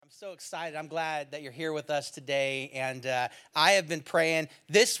so excited. I'm glad that you're here with us today. And I have been praying.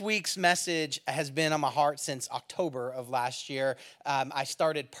 This week's message has been on my heart since October of last year. I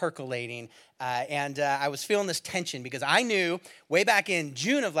started percolating. And I was feeling this tension because I knew way back in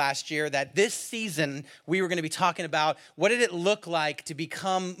June of last year that this season we were going to be talking about what did it look like to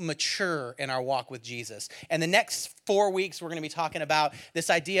become mature in our walk with Jesus. And the next 4 weeks we're going to be talking about this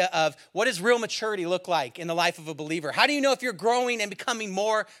idea of what does real maturity look like in the life of a believer? How do you know if you're growing and becoming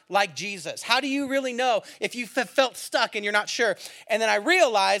more like Jesus? How do you really know if you felt stuck and you're not sure? And then I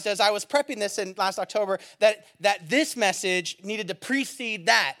realized as I was prepping this in last October that this message needed to precede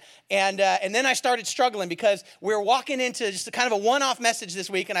that. And then I started struggling because we're walking into just a kind of a one-off message this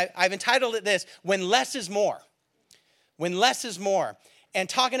week, and I've entitled it this, When Less is More. When Less is More. And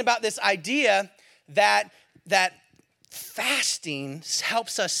talking about this idea that fasting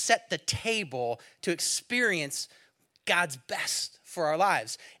helps us set the table to experience God's best for our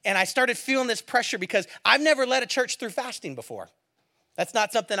lives. And I started feeling this pressure because I've never led a church through fasting before. That's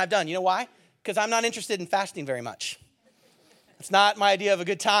not something I've done. You know why? Because I'm not interested in fasting very much. It's not my idea of a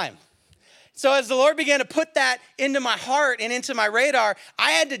good time. So as the Lord began to put that into my heart and into my radar,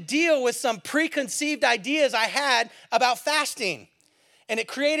 I had to deal with some preconceived ideas I had about fasting. And it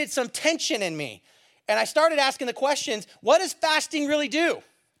created some tension in me. And I started asking the questions, what does fasting really do?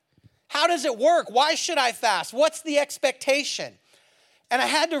 How does it work? Why should I fast? What's the expectation? And I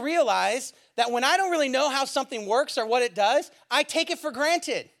had to realize that when I don't really know how something works or what it does, I take it for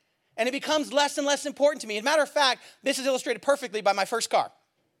granted. And it becomes less and less important to me. As a matter of fact, this is illustrated perfectly by my first car.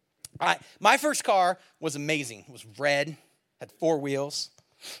 My first car was amazing. It was red, had 4 wheels,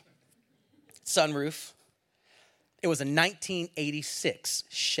 sunroof. It was a 1986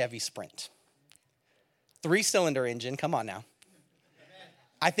 Chevy Sprint. 3-cylinder engine, come on now.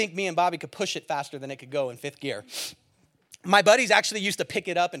 I think me and Bobby could push it faster than it could go in 5th gear. My buddies actually used to pick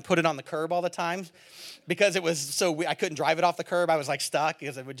it up and put it on the curb all the time because it was so I couldn't drive it off the curb. I was like stuck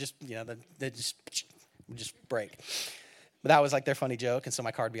because it would just, would just break. But that was like their funny joke, and so my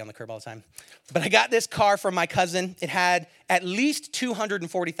car would be on the curb all the time. But I got this car from my cousin. It had at least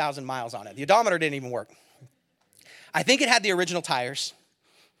 240,000 miles on it. The odometer didn't even work. I think it had the original tires.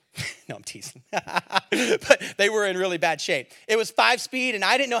 No, I'm teasing. But they were in really bad shape. It was 5-speed, and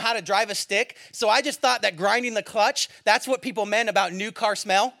I didn't know how to drive a stick, so I just thought that grinding the clutch, that's what people meant about new car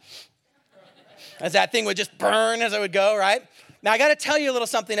smell. As that thing would just burn as I would go, right? Now, I got to tell you a little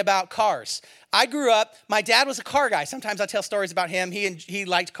something about cars. I grew up, my dad was a car guy. Sometimes I tell stories about him. He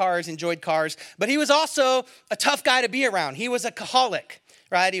liked cars, enjoyed cars, but he was also a tough guy to be around. He was a caholic.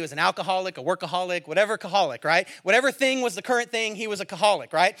 Right? He was an alcoholic, a workaholic, whatever caholic, right? Whatever thing was the current thing, he was a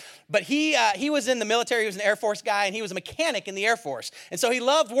caholic, right? But he was in the military. He was an Air Force guy, and he was a mechanic in the Air Force. And so he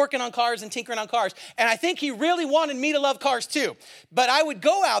loved working on cars and tinkering on cars. And I think he really wanted me to love cars too. But I would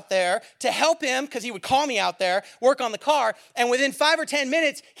go out there to help him, because he would call me out there, work on the car, and within 5 or 10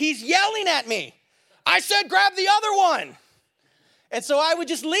 minutes, he's yelling at me. I said, grab the other one. And so I would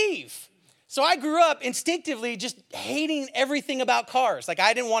just leave. So I grew up instinctively just hating everything about cars. Like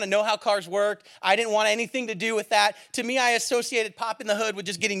I didn't want to know how cars worked. I didn't want anything to do with that. To me, I associated popping the hood with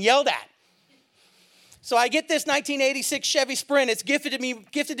just getting yelled at. So I get this 1986 Chevy Sprint. It's gifted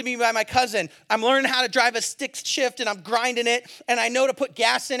to me by my cousin. I'm learning how to drive a stick shift, and I'm grinding it, and I know to put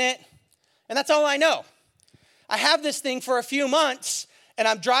gas in it, and that's all I know. I have this thing for a few months, and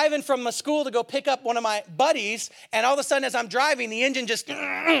I'm driving from my school to go pick up one of my buddies, and all of a sudden as I'm driving, the engine just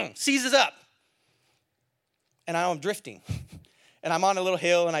seizes up. And I'm drifting. And I'm on a little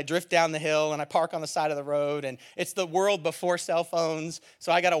hill, and I drift down the hill, and I park on the side of the road, and it's the world before cell phones,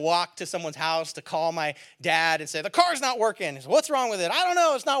 so I got to walk to someone's house to call my dad and say, the car's not working. He said, what's wrong with it? I don't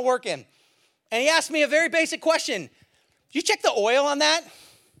know, it's not working. And he asked me a very basic question. Did you check the oil on that?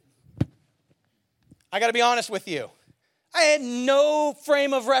 I got to be honest with you. I had no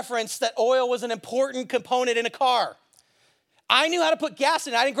frame of reference that oil was an important component in a car. I knew how to put gas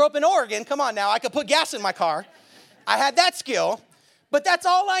in it. I didn't grow up in Oregon. Come on now. I could put gas in my car. I had that skill, but that's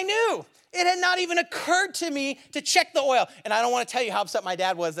all I knew. It had not even occurred to me to check the oil. And I don't want to tell you how upset my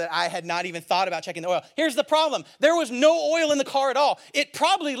dad was that I had not even thought about checking the oil. Here's the problem. There was no oil in the car at all. It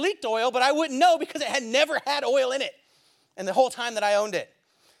probably leaked oil, but I wouldn't know because it had never had oil in it. And the whole time that I owned it.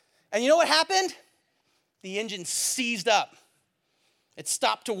 And you know what happened? The engine seized up. It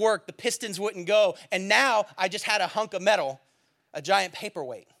stopped to work. The pistons wouldn't go. And now I just had a hunk of metal, a giant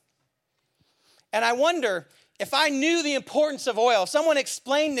paperweight. And I wonder if I knew the importance of oil, if someone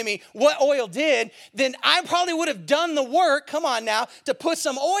explained to me what oil did, then I probably would have done the work, come on now, to put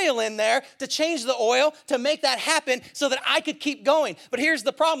some oil in there, to change the oil, to make that happen so that I could keep going. But here's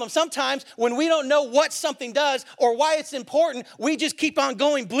the problem. Sometimes when we don't know what something does or why it's important, we just keep on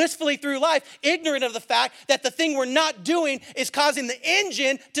going blissfully through life, ignorant of the fact that the thing we're not doing is causing the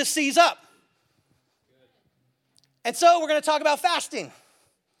engine to seize up. And so we're going to talk about fasting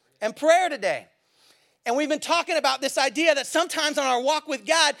and prayer today. And we've been talking about this idea that sometimes on our walk with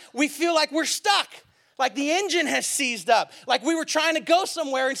God, we feel like we're stuck, like the engine has seized up, like we were trying to go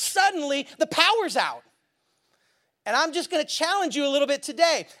somewhere and suddenly the power's out. And I'm just going to challenge you a little bit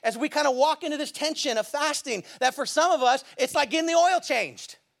today as we kind of walk into this tension of fasting, that for some of us, it's like getting the oil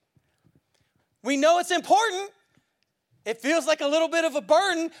changed. We know it's important. It feels like a little bit of a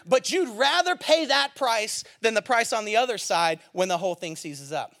burden, but you'd rather pay that price than the price on the other side when the whole thing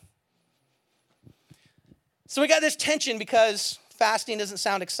seizes up. So we got this tension because fasting doesn't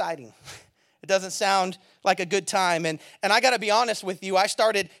sound exciting. It doesn't sound like a good time. And I got to be honest with you, I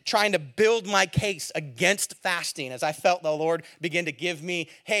started trying to build my case against fasting as I felt the Lord begin to give me,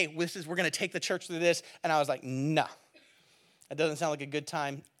 hey, we're going to take the church through this. And I was like, no, that doesn't sound like a good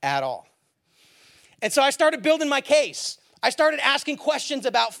time at all. And so I started building my case. I started asking questions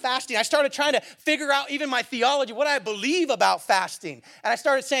about fasting. I started trying to figure out even my theology, what I believe about fasting. And I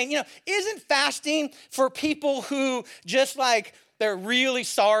started saying, isn't fasting for people who just like, they're really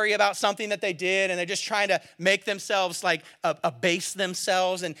sorry about something that they did and they're just trying to make themselves like abase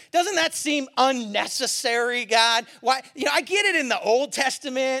themselves? And doesn't that seem unnecessary, God? Why? I get it in the Old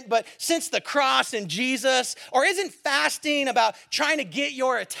Testament, but since the cross and Jesus, or isn't fasting about trying to get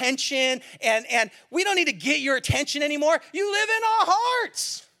your attention? And we don't need to get your attention anymore. You live in our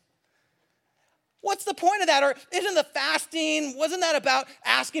hearts. What's the point of that? Or isn't the fasting, wasn't that about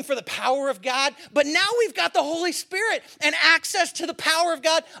asking for the power of God? But now we've got the Holy Spirit and access to the power of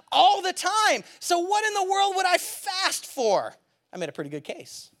God all the time. So what in the world would I fast for? I made a pretty good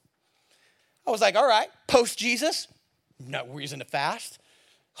case. I was like, all right, post-Jesus, no reason to fast.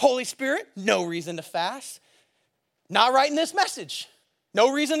 Holy Spirit, no reason to fast. Not writing this message.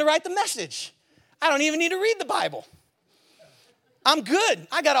 No reason to write the message. I don't even need to read the Bible. I'm good.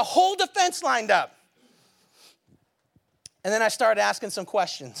 I got a whole defense lined up. And then I started asking some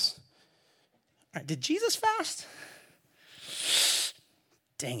questions. All right, did Jesus fast?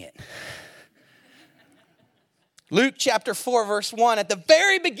 Dang it. Luke chapter 4, verse 1, at the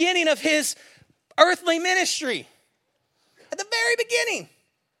very beginning of his earthly ministry, at the very beginning,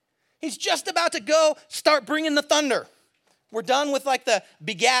 he's just about to go start bringing the thunder. We're done with like the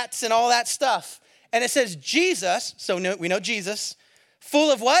begats and all that stuff. And it says Jesus, so we know Jesus,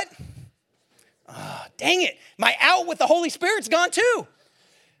 full of what? Oh, dang it. My out with the Holy Spirit's gone too.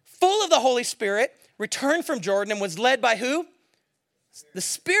 Full of the Holy Spirit, returned from Jordan and was led by who? The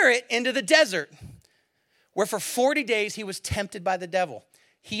Spirit into the desert, where for 40 days he was tempted by the devil.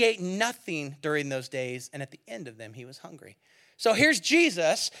 He ate nothing during those days, and at the end of them he was hungry. So here's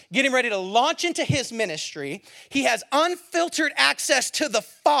Jesus getting ready to launch into his ministry. He has unfiltered access to the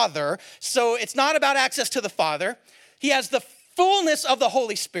Father. So it's not about access to the Father. He has the fullness of the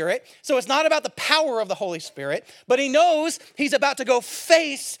Holy Spirit. So it's not about the power of the Holy Spirit. But he knows he's about to go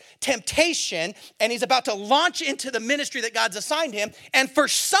face temptation. And he's about to launch into the ministry that God's assigned him. And for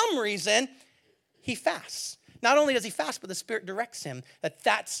some reason, he fasts. Not only does he fast, but the Spirit directs him that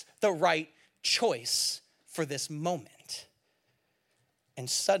that's the right choice for this moment. And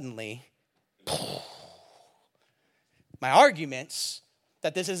suddenly, my arguments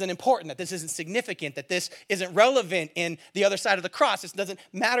that this isn't important, that this isn't significant, that this isn't relevant in the other side of the cross, this doesn't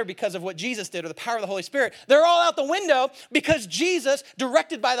matter because of what Jesus did or the power of the Holy Spirit, they're all out the window because Jesus,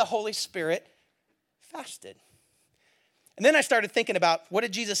 directed by the Holy Spirit, fasted. And then I started thinking about, what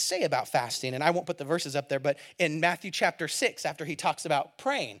did Jesus say about fasting? And I won't put the verses up there, but in Matthew chapter 6, after he talks about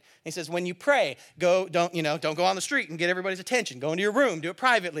praying, he says, when you pray, don't go on the street and get everybody's attention. Go into your room, do it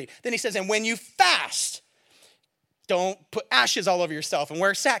privately. Then he says, and when you fast, don't put ashes all over yourself and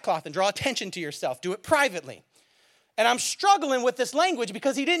wear sackcloth and draw attention to yourself. Do it privately. And I'm struggling with this language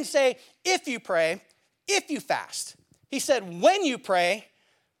because he didn't say, if you pray, if you fast. He said, when you pray,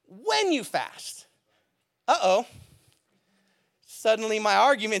 when you fast. Uh-oh. Suddenly my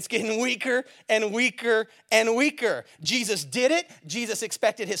argument's getting weaker and weaker and weaker. Jesus did it. Jesus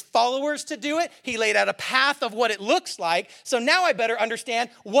expected his followers to do it. He laid out a path of what it looks like. So now I better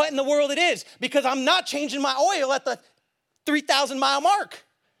understand what in the world it is, because I'm not changing my oil at the 3,000 mile mark.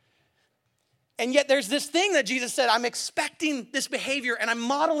 And yet there's this thing that Jesus said, I'm expecting this behavior and I'm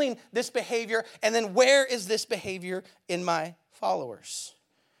modeling this behavior. And then where is this behavior in my followers?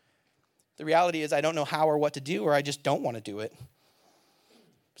 The reality is I don't know how or what to do, or I just don't want to do it.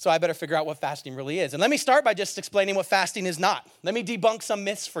 So I better figure out what fasting really is. And let me start by just explaining what fasting is not. Let me debunk some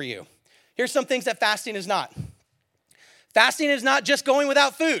myths for you. Here's some things that fasting is not. Fasting is not just going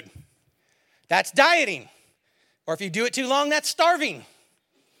without food. That's dieting. Or if you do it too long, that's starving.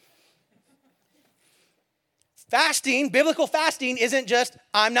 Fasting, biblical fasting, isn't just,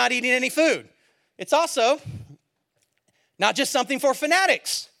 I'm not eating any food. It's also not just something for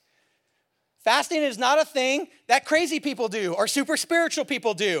fanatics. Fasting is not a thing that crazy people do, or super spiritual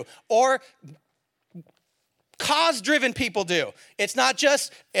people do, or cause-driven people do. It's not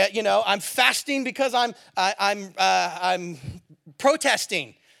just, I'm fasting because I'm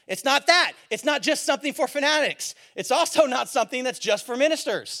protesting. It's not that. It's not just something for fanatics. It's also not something that's just for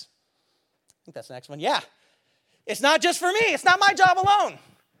ministers. I think that's the next one. Yeah. It's not just for me. It's not my job alone.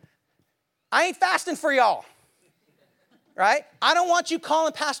 I ain't fasting for y'all. Right? I don't want you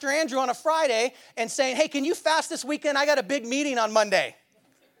calling Pastor Andrew on a Friday and saying, hey, can you fast this weekend? I got a big meeting on Monday.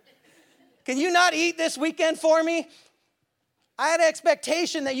 Can you not eat this weekend for me? I had an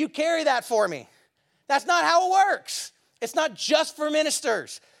expectation that you carry that for me. That's not how it works. It's not just for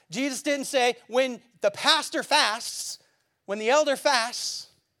ministers. Jesus didn't say when the pastor fasts, when the elder fasts.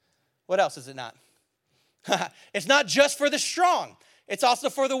 What else is it not? It's not just for the strong. It's also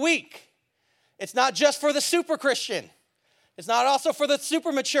for the weak. It's not just for the super Christian. It's not also for the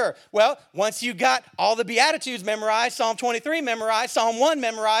super mature. Well, once you got all the Beatitudes memorized, Psalm 23 memorized, Psalm 1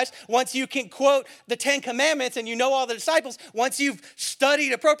 memorized, once you can quote the 10 Commandments and you know all the disciples, once you've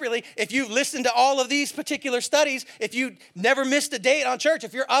studied appropriately, if you've listened to all of these particular studies, if you never missed a date on church,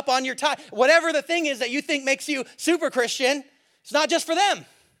 if you're up on your time, whatever the thing is that you think makes you super Christian, it's not just for them.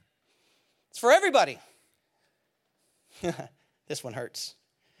 It's for everybody. This one hurts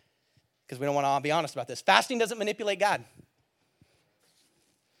because we don't want to be honest about this. Fasting doesn't manipulate God.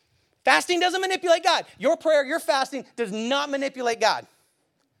 Fasting doesn't manipulate God. Your prayer, your fasting does not manipulate God.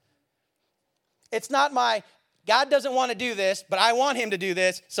 It's not God doesn't want to do this, but I want him to do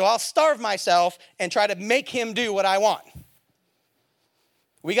this, so I'll starve myself and try to make him do what I want.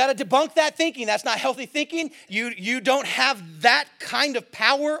 We got to debunk that thinking. That's not healthy thinking. You don't have that kind of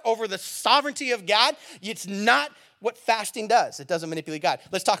power over the sovereignty of God. It's not what fasting does. It doesn't manipulate God.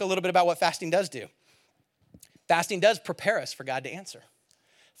 Let's talk a little bit about what fasting does do. Fasting does prepare us for God to answer.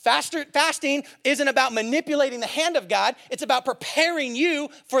 Fasting isn't about manipulating the hand of God. It's about preparing you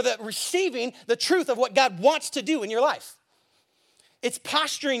for receiving the truth of what God wants to do in your life. It's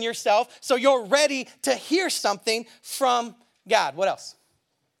posturing yourself so you're ready to hear something from God. What else?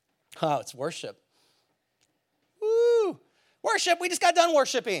 Oh, it's worship. Woo! Worship, we just got done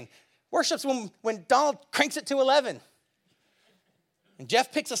worshiping. Worship's when Donald cranks it to 11. And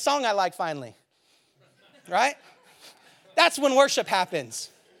Jeff picks a song I like finally. Right? That's when worship happens.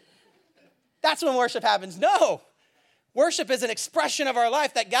 That's when worship happens. No. Worship is an expression of our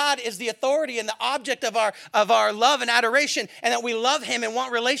life that God is the authority and the object of our love and adoration, and that we love him and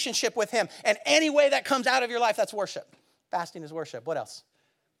want relationship with him. And any way that comes out of your life, that's worship. Fasting is worship. What else?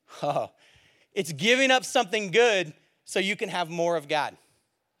 Oh, it's giving up something good so you can have more of God.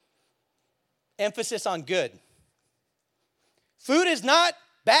 Emphasis on good. Food is not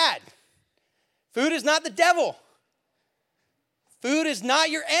bad. Food is not the devil. Food is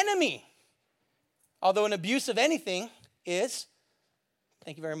not your enemy. Although an abuse of anything is.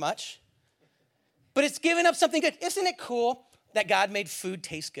 Thank you very much. But it's giving up something good. Isn't it cool that God made food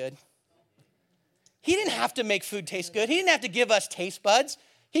taste good? He didn't have to make food taste good. He didn't have to give us taste buds.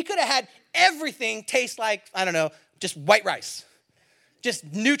 He could have had everything taste like, I don't know, just white rice. Just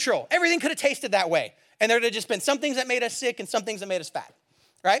neutral. Everything could have tasted that way. And there would have just been some things that made us sick and some things that made us fat.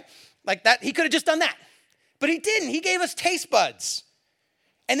 Right? Like that. He could have just done that. But he didn't. He gave us taste buds.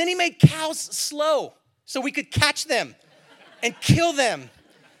 And then he made cows slow so we could catch them and kill them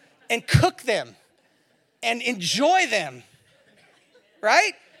and cook them and enjoy them.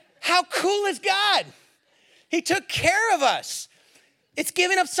 Right? How cool is God? He took care of us. It's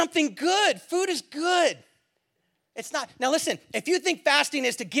giving up something good. Food is good. It's not. Now listen, if you think fasting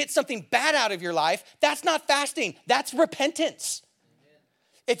is to get something bad out of your life, that's not fasting. That's repentance.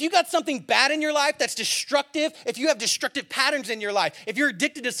 If you got something bad in your life that's destructive, if you have destructive patterns in your life, if you're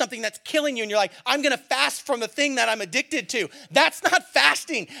addicted to something that's killing you and you're like, I'm going to fast from the thing that I'm addicted to, that's not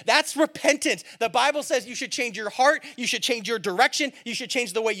fasting. That's repentance. The Bible says you should change your heart. You should change your direction. You should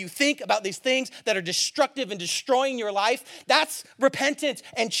change the way you think about these things that are destructive and destroying your life. That's repentance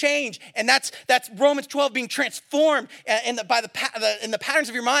and change. And that's Romans 12 being transformed in the patterns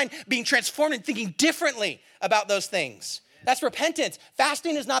of your mind being transformed and thinking differently about those things. That's repentance.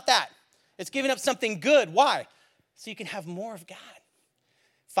 Fasting is not that. It's giving up something good. Why? So you can have more of God.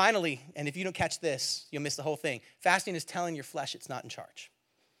 Finally, and if you don't catch this, you'll miss the whole thing. Fasting is telling your flesh it's not in charge.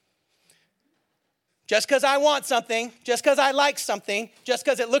 Just because I want something, just because I like something, just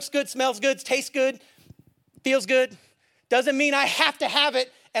because it looks good, smells good, tastes good, feels good, doesn't mean I have to have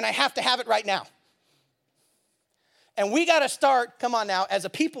it, and I have to have it right now. And we got to start, come on now, as a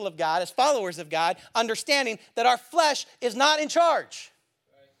people of God, as followers of God, understanding that our flesh is not in charge.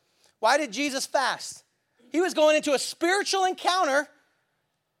 Why did Jesus fast? He was going into a spiritual encounter,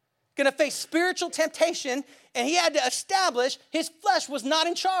 going to face spiritual temptation, and he had to establish his flesh was not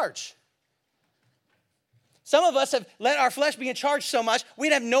in charge. Some of us have let our flesh be in charge so much,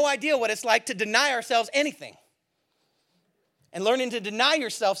 we'd have no idea what it's like to deny ourselves anything. And learning to deny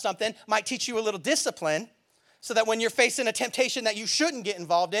yourself something might teach you a little discipline so that when you're facing a temptation that you shouldn't get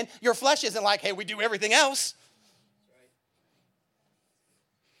involved in, your flesh isn't like, hey, we do everything else.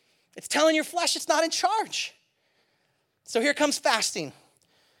 It's telling your flesh it's not in charge. So here comes fasting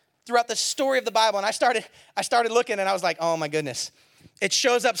throughout the story of the Bible. And I started looking and I was like, oh my goodness. It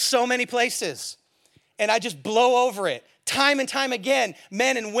shows up so many places. And I just blow over it. Time and time again,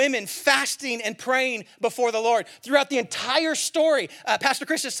 men and women fasting and praying before the Lord. Throughout the entire story, Pastor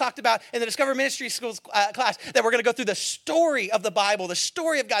Chris just talked about in the Discover Ministry Schools class that we're going to go through the story of the Bible, the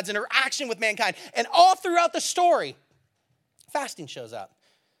story of God's interaction with mankind. And all throughout the story, fasting shows up.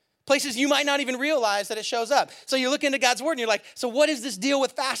 Places you might not even realize that it shows up. So you look into God's word and you're like, so what is this deal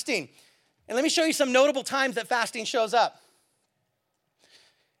with fasting? And let me show you some notable times that fasting shows up.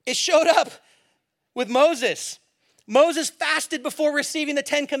 It showed up with Moses. Moses fasted before receiving the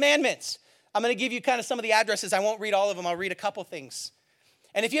 10 Commandments. I'm going to give you kind of some of the addresses. I won't read all of them. I'll read a couple things.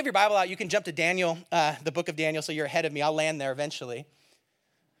 And if you have your Bible out, you can jump to Daniel, the book of Daniel, so you're ahead of me. I'll land there eventually.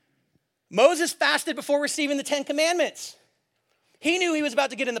 Moses fasted before receiving the 10 Commandments. He knew he was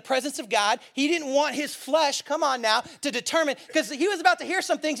about to get in the presence of God. He didn't want his flesh, come on now, to determine, because he was about to hear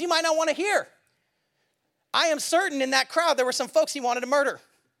some things you might not want to hear. I am certain in that crowd there were some folks he wanted to murder.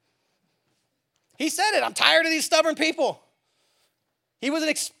 He said it, I'm tired of these stubborn people. He was an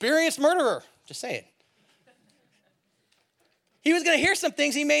experienced murderer, just say it. He was going to hear some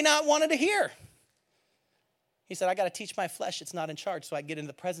things he may not wanted to hear. He said, I got to teach my flesh it's not in charge so I can get into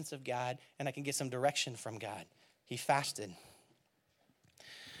the presence of God and I can get some direction from God. He fasted.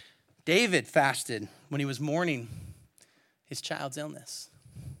 David fasted when he was mourning his child's illness.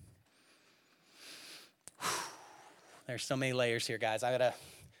 There's so many layers here, guys. I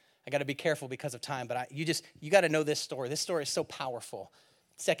gotta be careful because of time, but you got to know this story. This story is so powerful.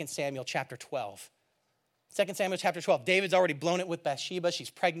 2 Samuel chapter 12. 2 Samuel chapter 12. David's already blown it with Bathsheba. She's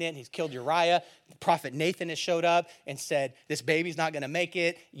pregnant. He's killed Uriah. The prophet Nathan has showed up and said, this baby's not going to make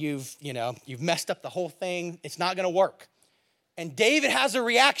it. You've messed up the whole thing. It's not going to work. And David has a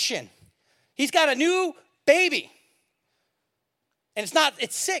reaction. He's got a new baby. And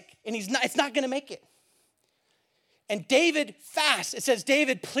it's sick, and it's not going to make it. And David fasts. It says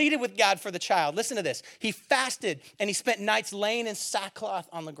David pleaded with God for the child. Listen to this. He fasted, and he spent nights laying in sackcloth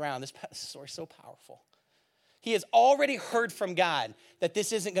on the ground. This story is so powerful. He has already heard from God that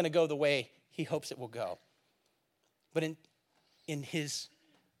this isn't going to go the way he hopes it will go. But in his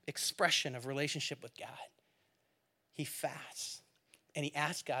expression of relationship with God, he fasts, and he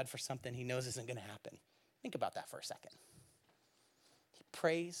asks God for something he knows isn't going to happen. Think about that for a second. He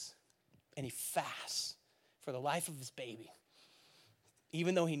prays, and he fasts for the life of his baby,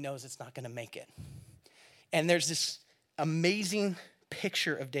 even though he knows it's not going to make it. And there's this amazing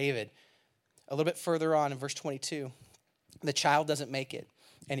picture of David a little bit further on in verse 22. The child doesn't make it,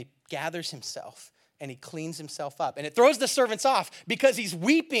 and he gathers himself, and he cleans himself up. And it throws the servants off because he's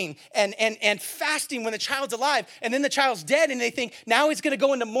weeping and fasting when the child's alive. And then the child's dead, and they think now he's going to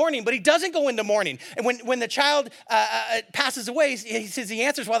go into mourning, but he doesn't go into mourning. And when the child passes away, he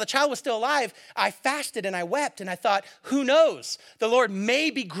answers, while the child was still alive, I fasted and I wept, and I thought, who knows? The Lord may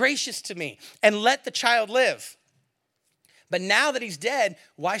be gracious to me and let the child live. But now that he's dead,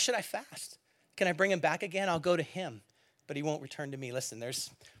 why should I fast? Can I bring him back again? I'll go to him, but he won't return to me. Listen, there's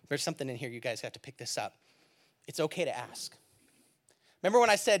something in here. You guys have to pick this up. It's okay to ask. Remember when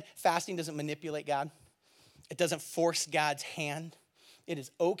I said fasting doesn't manipulate God? It doesn't force God's hand. It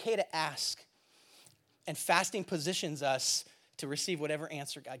is okay to ask. And fasting positions us to receive whatever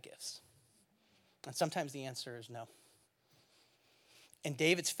answer God gives. And sometimes the answer is no. And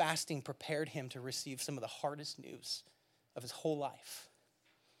David's fasting prepared him to receive some of the hardest news of his whole life.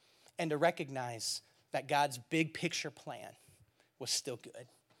 And to recognize that God's big picture plan was still good.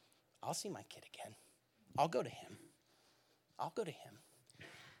 I'll see my kid again. I'll go to him. I'll go to him.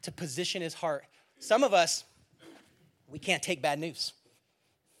 To position his heart. Some of us, we can't take bad news.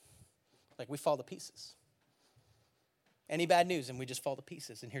 Like we fall to pieces. Any bad news, and we just fall to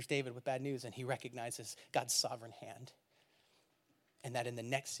pieces. And here's David with bad news, and he recognizes God's sovereign hand. And that in the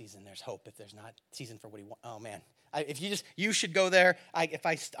next season, there's hope if there's not season for what he wants. Oh, man. You should go there.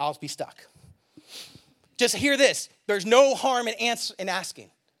 I'll be stuck. Just hear this. There's no harm in asking.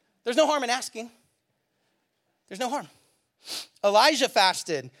 There's no harm in asking. There's no harm. Elijah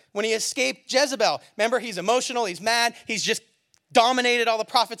fasted when he escaped Jezebel. Remember, he's emotional. He's mad. He's just dominated all the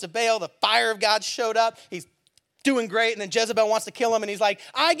prophets of Baal. The fire of God showed up. He's doing great. And then Jezebel wants to kill him. And he's like,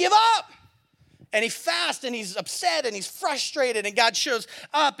 I give up. And he fasts and he's upset and he's frustrated. And God shows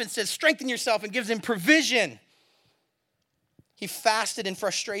up and says, strengthen yourself, and gives him provision. He fasted in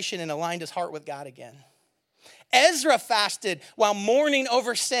frustration and aligned his heart with God again. Ezra fasted while mourning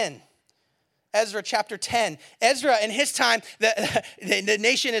over sin. Ezra chapter 10. Ezra, in his time, the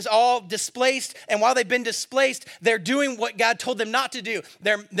nation is all displaced. And while they've been displaced, they're doing what God told them not to do.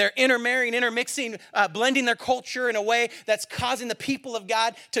 They're intermarrying, intermixing, blending their culture in a way that's causing the people of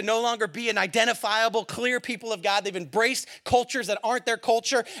God to no longer be an identifiable, clear people of God. They've embraced cultures that aren't their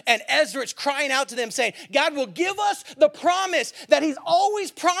culture. And Ezra is crying out to them saying, God will give us the promise that he's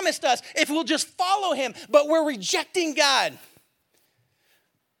always promised us if we'll just follow him. But we're rejecting God.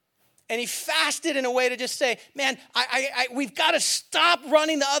 And he fasted in a way to just say, man, we've got to stop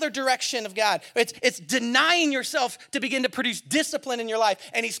running the other direction of God. It's denying yourself to begin to produce discipline in your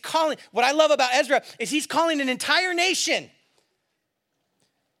life. And he's calling, what I love about Ezra is he's calling an entire nation.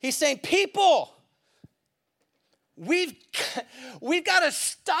 He's saying, people, we've got to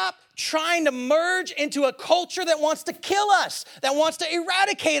stop trying to merge into a culture that wants to kill us, that wants to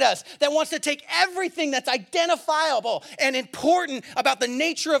eradicate us, that wants to take everything that's identifiable and important about the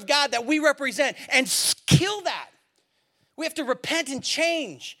nature of God that we represent and kill that. We have to repent and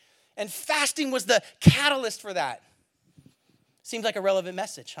change. And fasting was the catalyst for that. Seems like a relevant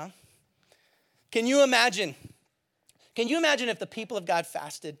message, huh? Can you imagine if the people of God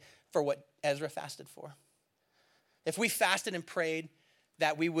fasted for what Ezra fasted for? If we fasted and prayed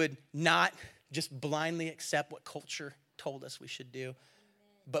that we would not just blindly accept what culture told us we should do,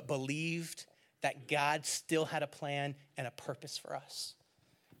 but believed that God still had a plan and a purpose for us,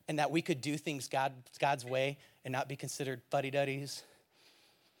 and that we could do things God's way and not be considered fuddy-duddies.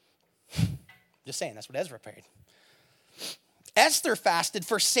 Just saying, that's what Ezra prayed. Esther fasted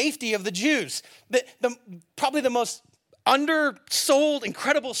for safety of the Jews. Probably the most undersold,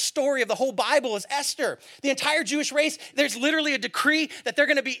 incredible story of the whole Bible is Esther. The entire Jewish race, there's literally a decree that they're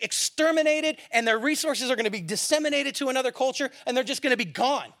going to be exterminated and their resources are going to be disseminated to another culture and they're just going to be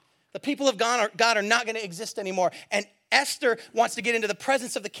gone. The people of God are not going to exist anymore. And Esther wants to get into the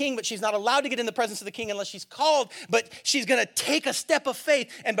presence of the king, but she's not allowed to get in the presence of the king unless she's called, but she's going to take a step of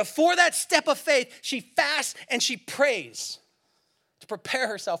faith. And before that step of faith, she fasts and she prays to prepare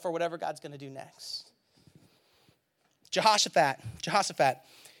herself for whatever God's going to do next. Jehoshaphat,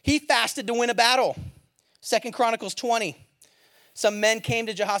 he fasted to win a battle. 2 Chronicles 20. Some men came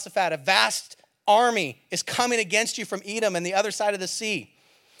to Jehoshaphat. A vast army is coming against you from Edom and the other side of the sea.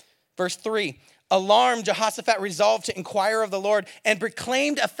 Verse 3. Alarmed, Jehoshaphat resolved to inquire of the Lord and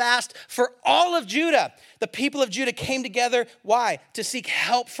proclaimed a fast for all of Judah. The people of Judah came together. Why? To seek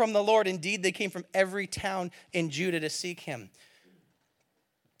help from the Lord. Indeed, they came from every town in Judah to seek him.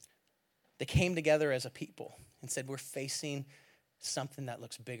 They came together as a people and said, we're facing something that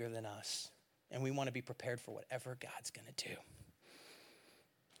looks bigger than us, and we want to be prepared for whatever God's going to do.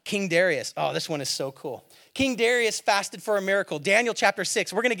 King Darius. Oh, this one is so cool. King Darius fasted for a miracle. Daniel chapter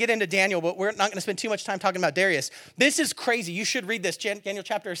 6. We're going to get into Daniel, but we're not going to spend too much time talking about Darius. This is crazy. You should read this. Daniel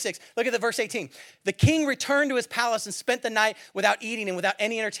chapter 6. Look at the verse 18. The king returned to his palace and spent the night without eating and without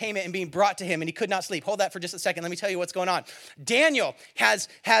any entertainment and being brought to him, and he could not sleep. Hold that for just a second. Let me tell you what's going on. Daniel has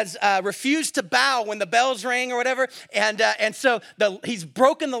refused to bow when the bells rang or whatever, and so he's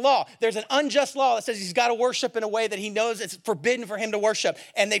broken the law. There's an unjust law that says he's got to worship in a way that he knows it's forbidden for him to worship,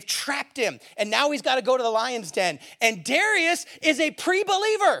 and they've trapped him, and now he's got to go to the lion's den. And Darius is a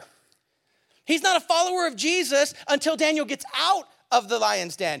pre-believer. He's not a follower of Jesus until Daniel gets out of the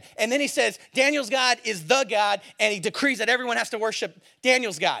lion's den. And then he says, Daniel's God is the God, and he decrees that everyone has to worship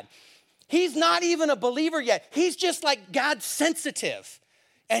Daniel's God. He's not even a believer yet. He's just like God sensitive.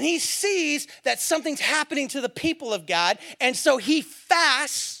 And he sees that something's happening to the people of God, and so he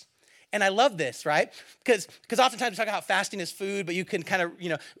fasts. And I love this, right? Because oftentimes we talk about how fasting is food, but you can kind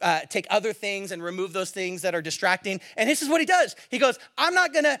of, take other things and remove those things that are distracting. And this is what he does. He goes, I'm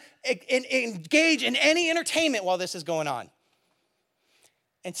not going to engage in any entertainment while this is going on.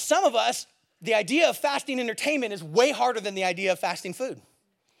 And some of us, the idea of fasting entertainment is way harder than the idea of fasting food.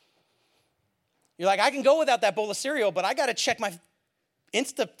 You're like, I can go without that bowl of cereal, but I got to check my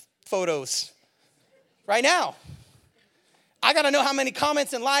Insta photos right now. I got to know how many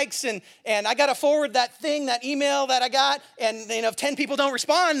comments and likes, and I got to forward that email that I got, and if 10 people don't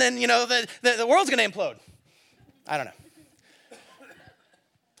respond, then, the world's going to implode. I don't know.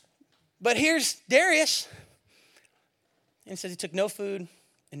 But here's Darius, and he says he took no food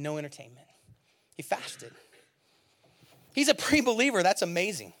and no entertainment. He fasted. He's a pre-believer. That's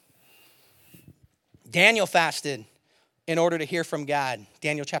amazing. Daniel fasted in order to hear from God.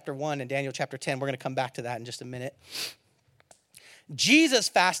 Daniel chapter 1 and Daniel chapter 10. We're going to come back to that in just a minute. Jesus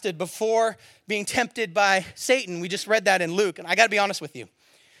fasted before being tempted by Satan. We just read that in Luke. And I got to be honest with you.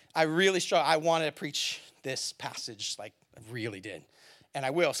 I really struggle. I wanted to preach this passage, like I really did. And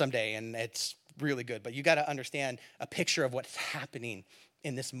I will someday, and it's really good. But you got to understand a picture of what's happening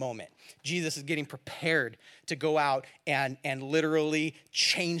in this moment. Jesus is getting prepared to go out and literally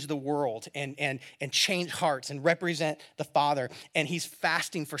change the world and change hearts and represent the Father. And he's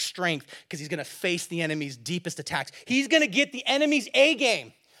fasting for strength because he's going to face the enemy's deepest attacks. He's going to get the enemy's A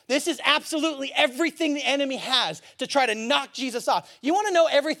game. This is absolutely everything the enemy has to try to knock Jesus off. You want to know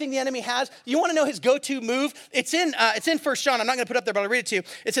everything the enemy has? You want to know his go-to move? It's in 1 John. I'm not going to put it up there, but I'll read it to you.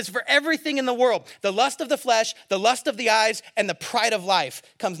 It says, for everything in the world, the lust of the flesh, the lust of the eyes, and the pride of life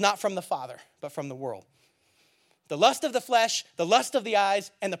comes not from the Father, but from the world. The lust of the flesh, the lust of the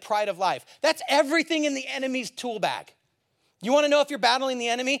eyes, and the pride of life. That's everything in the enemy's tool bag. You want to know if you're battling the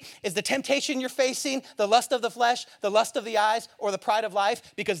enemy? Is the temptation you're facing the lust of the flesh, the lust of the eyes, or the pride of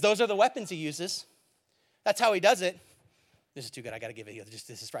life? Because those are the weapons he uses. That's how he does it. This is too good. I got to give it.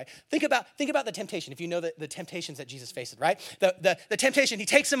 This is right. Think about the temptation. If you know the temptations that Jesus faces, right? The temptation. He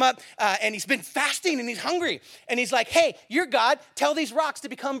takes him up, and he's been fasting, and he's hungry, and he's like, "Hey, you're God. Tell these rocks to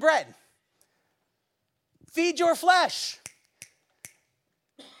become bread. Feed your flesh."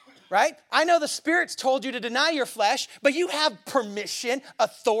 Right? I know the Spirit's told you to deny your flesh, but you have permission,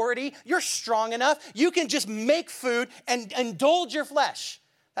 authority. You're strong enough. You can just make food and indulge your flesh.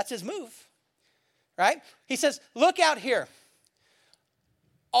 That's his move. Right? He says, look out here.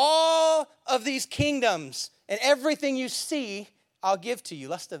 All of these kingdoms and everything you see, I'll give to you.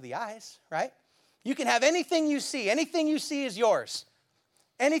 Lust of the eyes, right? You can have anything you see. Anything you see is yours.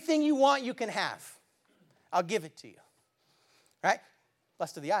 Anything you want, you can have. I'll give it to you. Right?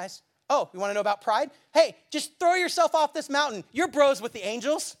 Lust of the eyes. Oh, you want to know about pride? Hey, just throw yourself off this mountain. You're bros with the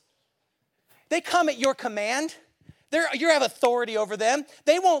angels. They come at your command. You have authority over them.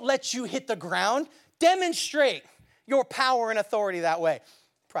 They won't let you hit the ground. Demonstrate your power and authority that way.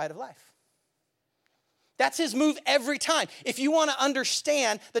 Pride of life. That's his move every time. If you want to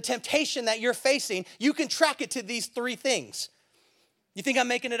understand the temptation that you're facing, you can track it to these three things. You think I'm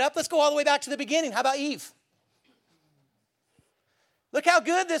making it up? Let's go all the way back to the beginning. How about Eve? Look how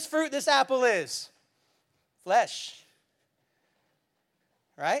good this apple is. Flesh.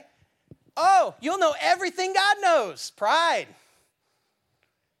 Right? Oh, you'll know everything God knows. Pride.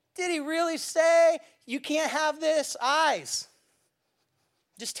 Did he really say you can't have this? Eyes.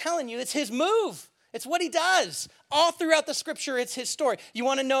 Just telling you, it's his move. It's what he does. All throughout the scripture, it's his story. You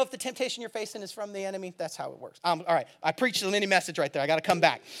want to know if the temptation you're facing is from the enemy? That's how it works. All right, I preached a mini message right there. I got to come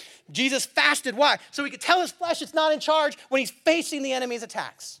back. Jesus fasted. Why? So he could tell his flesh it's not in charge when he's facing the enemy's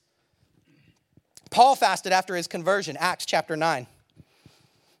attacks. Paul fasted after his conversion, Acts chapter 9.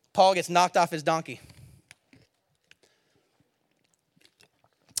 Paul gets knocked off his donkey.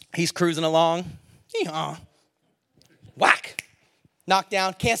 He's cruising along. Yee-haw. Whack. Knocked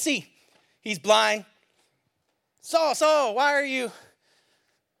down. Can't see. He's blind. Saul, why are you?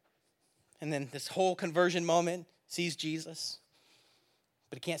 And then this whole conversion moment, sees Jesus,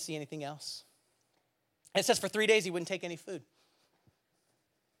 but he can't see anything else. And it says for 3 days he wouldn't take any food.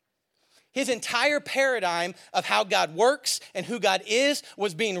 His entire paradigm of how God works and who God is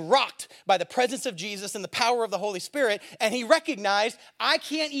was being rocked by the presence of Jesus and the power of the Holy Spirit. And he recognized, I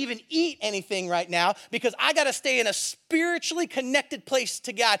can't even eat anything right now because I got to stay in a spiritually connected place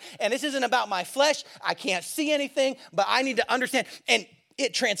to God. And this isn't about my flesh. I can't see anything, but I need to understand. And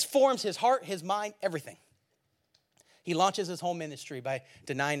it transforms his heart, his mind, everything. He launches his whole ministry by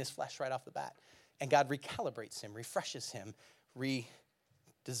denying his flesh right off the bat. And God recalibrates him, refreshes him,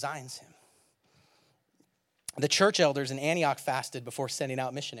 redesigns him. The church elders in Antioch fasted before sending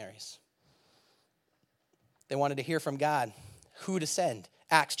out missionaries. They wanted to hear from God, who to send.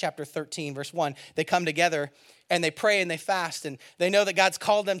 Acts chapter 13, verse 1. They come together and they pray and they fast, and they know that God's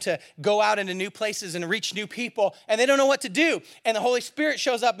called them to go out into new places and reach new people, and they don't know what to do. And the Holy Spirit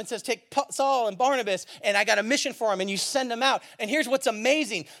shows up and says, take Saul and Barnabas, and I got a mission for them, and you send them out. And here's what's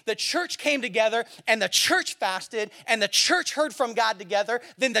amazing. The church came together, and the church fasted, and the church heard from God together.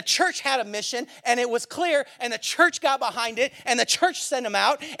 Then the church had a mission, and it was clear, and the church got behind it, and the church sent them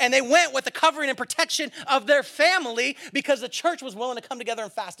out, and they went with the covering and protection of their family because the church was willing to come together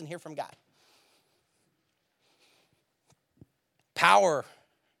and fast and hear from God. Power,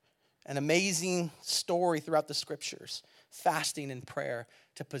 an amazing story throughout the scriptures, fasting and prayer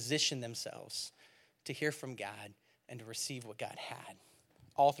to position themselves to hear from God and to receive what God had,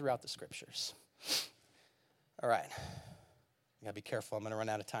 all throughout the scriptures. All right, I gotta be careful. I'm gonna run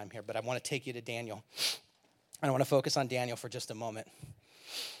out of time here, but I want to take you to Daniel. I want to focus on Daniel for just a moment.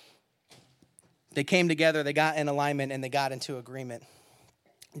 They came together, they got in alignment, and they got into agreement.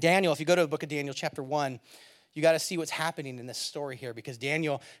 Daniel, if you go to the book of Daniel, chapter 1, you got to see what's happening in this story here because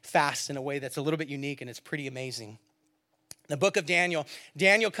Daniel fasts in a way that's a little bit unique and it's pretty amazing. The book of Daniel,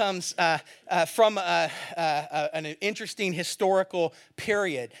 Daniel comes from an interesting historical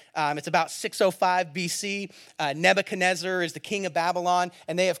period. It's about 605 BC. Nebuchadnezzar is the king of Babylon,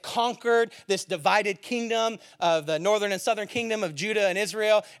 and they have conquered this divided kingdom of the northern and southern kingdom of Judah and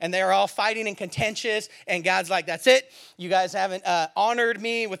Israel, and they are all fighting and contentious, and God's like, that's it. You guys haven't honored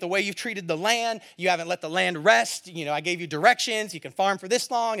me with the way you've treated the land. You haven't let the land rest. You know, I gave you directions. You can farm for this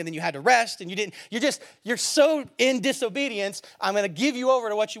long, and then you had to rest, and you didn't. You're so in disobedience. I'm going to give you over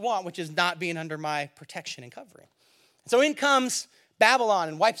to what you want, which is not being under my protection and covering. So in comes Babylon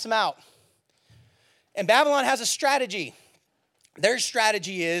and wipes them out. And Babylon has a strategy. Their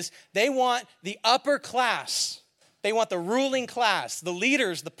strategy is they want the upper class. They want the ruling class, the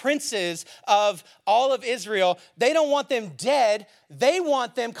leaders, the princes of all of Israel. They don't want them dead. They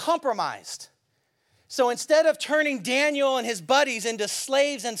want them compromised. So instead of turning Daniel and his buddies into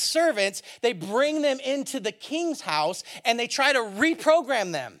slaves and servants, they bring them into the king's house and they try to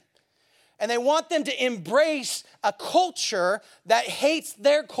reprogram them. And they want them to embrace a culture that hates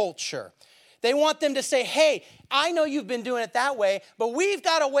their culture. They want them to say, hey, I know you've been doing it that way, but we've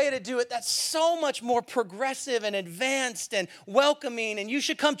got a way to do it that's so much more progressive and advanced and welcoming, and you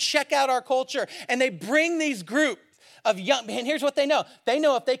should come check out our culture. And they bring these groups of young, and here's what they know. They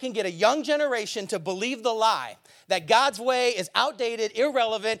know if they can get a young generation to believe the lie that God's way is outdated,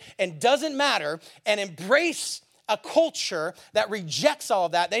 irrelevant, and doesn't matter, and embrace a culture that rejects all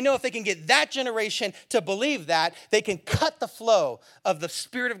of that, they know if they can get that generation to believe that, they can cut the flow of the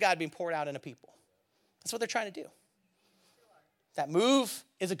Spirit of God being poured out into people. That's what they're trying to do. That move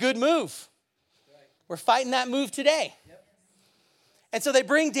is a good move. We're fighting that move today. And so they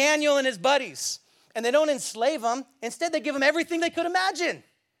bring Daniel and his buddies. And they don't enslave them. Instead, they give them everything they could imagine.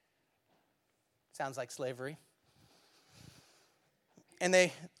 Sounds like slavery. And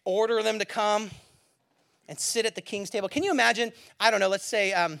they order them to come and sit at the king's table. Can you imagine, I don't know, let's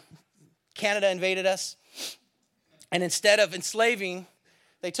say Canada invaded us. And instead of enslaving,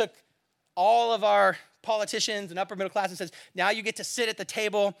 they took all of our politicians and upper middle class and says, now you get to sit at the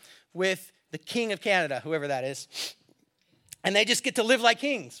table with the king of Canada, whoever that is. And they just get to live like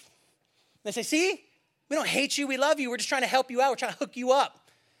kings. They say, see, we don't hate you, we love you. We're just trying to help you out. We're trying to hook you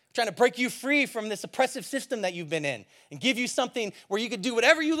up. We're trying to break you free from this oppressive system that you've been in and give you something where you could do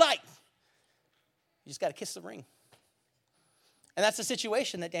whatever you like. You just got to kiss the ring. And that's the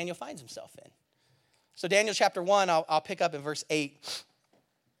situation that Daniel finds himself in. So Daniel chapter 1, I'll pick up in verse 8.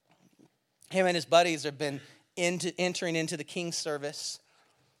 Him and his buddies have been entering into the king's service,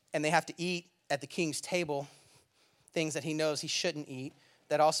 and they have to eat at the king's table things that he knows he shouldn't eat,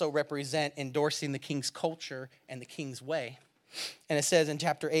 that also represent endorsing the king's culture and the king's way. And it says in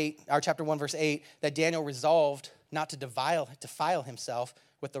chapter 1, verse 8, that Daniel resolved not to defile himself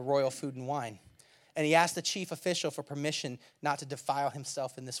with the royal food and wine. And he asked the chief official for permission not to defile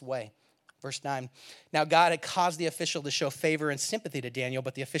himself in this way. Verse 9, now God had caused the official to show favor and sympathy to Daniel,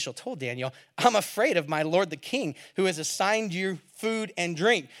 but the official told Daniel, I'm afraid of my lord the king, who has assigned you food and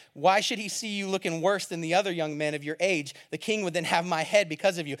drink. Why should he see you looking worse than the other young men of your age? The king would then have my head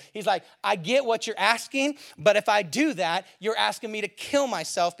because of you. He's like, I get what you're asking, but if I do that, you're asking me to kill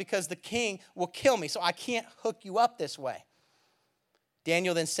myself because the king will kill me, so I can't hook you up this way.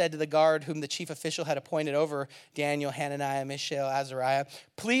 Daniel then said to the guard whom the chief official had appointed over Daniel, Hananiah, Mishael, Azariah,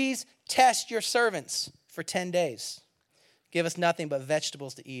 please test your servants for 10 days. Give us nothing but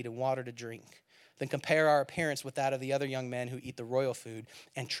vegetables to eat and water to drink. Then compare our appearance with that of the other young men who eat the royal food,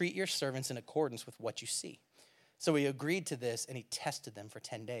 and treat your servants in accordance with what you see. So he agreed to this, and he tested them for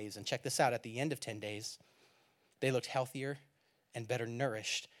 10 days. And check this out, at the end of 10 days, they looked healthier and better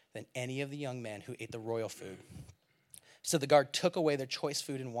nourished than any of the young men who ate the royal food. So the guard took away their choice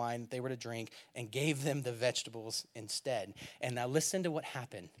food and wine they were to drink and gave them the vegetables instead. And now listen to what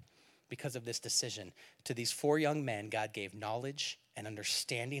happened because of this decision. To these 4 young men, God gave knowledge and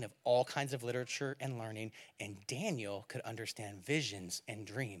understanding of all kinds of literature and learning, and Daniel could understand visions and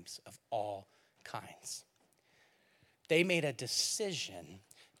dreams of all kinds. They made a decision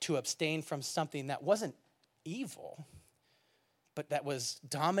to abstain from something that wasn't evil, but that was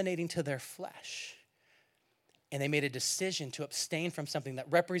dominating to their flesh. And they made a decision to abstain from something that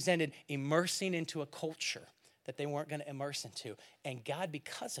represented immersing into a culture that they weren't going to immerse into. And God,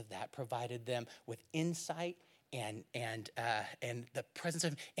 because of that, provided them with insight and the presence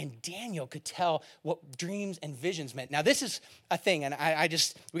of, and Daniel could tell what dreams and visions meant. Now, this is a thing, and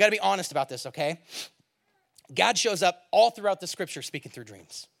we got to be honest about this, okay? God shows up all throughout the scripture speaking through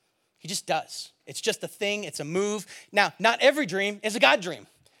dreams. He just does. It's just a thing. It's a move. Now, not every dream is a God dream.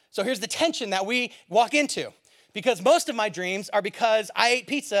 So here's the tension that we walk into. Because most of my dreams are because I ate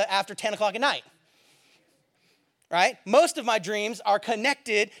pizza after 10 o'clock at night, right? Most of my dreams are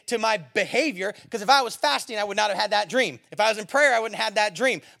connected to my behavior, because if I was fasting, I would not have had that dream. If I was in prayer, I wouldn't have that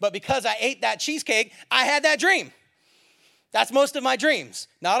dream. But because I ate that cheesecake, I had that dream. That's most of my dreams,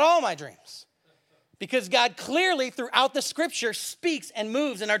 not all my dreams. Because God clearly throughout the scripture speaks and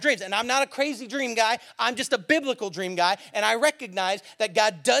moves in our dreams. And I'm not a crazy dream guy. I'm just a biblical dream guy. And I recognize that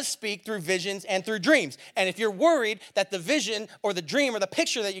God does speak through visions and through dreams. And if you're worried that the vision or the dream or the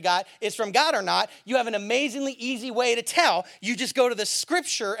picture that you got is from God or not, you have an amazingly easy way to tell. You just go to the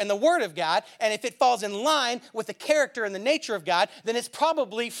scripture and the word of God. And if it falls in line with the character and the nature of God, then it's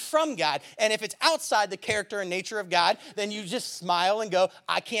probably from God. And if it's outside the character and nature of God, then you just smile and go,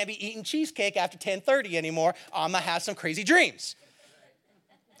 I can't be eating cheesecake after 10:30 anymore. I'm going to have some crazy dreams.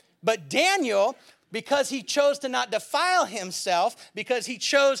 But Daniel, because he chose to not defile himself, because he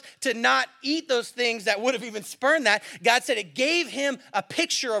chose to not eat those things that would have even spurned that, God said it gave him a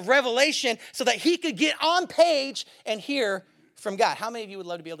picture of revelation so that he could get on page and hear from God. How many of you would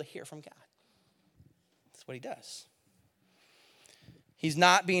love to be able to hear from God? That's what he does. He's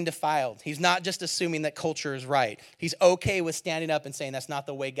not being defiled. He's not just assuming that culture is right. He's okay with standing up and saying that's not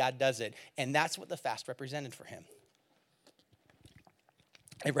the way God does it. And that's what the fast represented for him.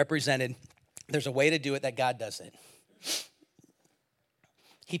 It represented there's a way to do it that God does it.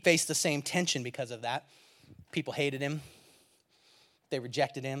 He faced the same tension because of that. People hated him. They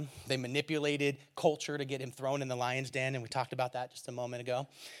rejected him. They manipulated culture to get him thrown in the lion's den, and we talked about that just a moment ago.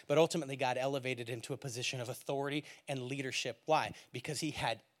 But ultimately, God elevated him to a position of authority and leadership. Why? Because he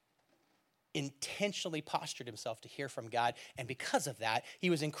had intentionally postured himself to hear from God, and because of that, he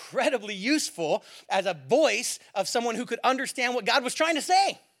was incredibly useful as a voice of someone who could understand what God was trying to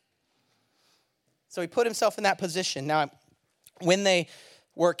say. So he put himself in that position. Now, when they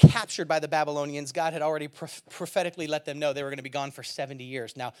were captured by the Babylonians, God had already prophetically let them know they were going to be gone for 70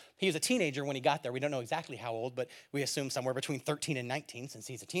 years. Now, he was a teenager when he got there. We don't know exactly how old, but we assume somewhere between 13 and 19 since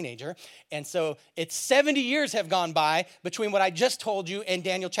he's a teenager. And so it's 70 years have gone by between what I just told you and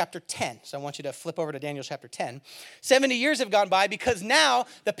Daniel chapter 10. So I want you to flip over to Daniel chapter 10. 70 years have gone by because now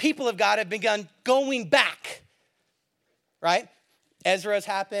the people of God have begun going back, right? Ezra's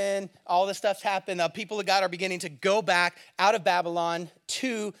happened, all this stuff's happened. The people of God are beginning to go back out of Babylon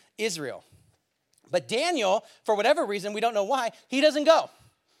to Israel. But Daniel, for whatever reason, we don't know why, he doesn't go.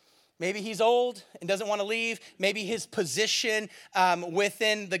 Maybe he's old and doesn't want to leave. Maybe his position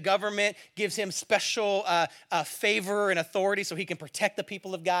within the government gives him special favor and authority so he can protect the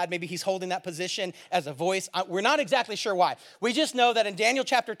people of God. Maybe he's holding that position as a voice. We're not exactly sure why. We just know that in Daniel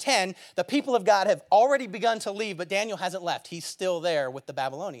chapter 10, the people of God have already begun to leave, but Daniel hasn't left. He's still there with the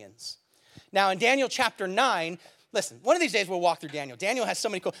Babylonians. Now in Daniel chapter 9, listen, one of these days we'll walk through Daniel. Daniel has so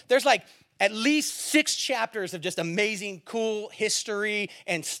many cool, there's like at least 6 chapters of just amazing, cool history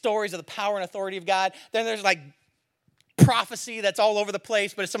and stories of the power and authority of God. Then there's like prophecy that's all over the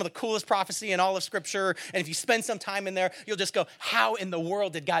place, but it's some of the coolest prophecy in all of Scripture. And if you spend some time in there, you'll just go, how in the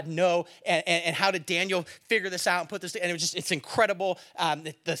world did God know? And how did Daniel figure this out and put this? And it was just, it's incredible.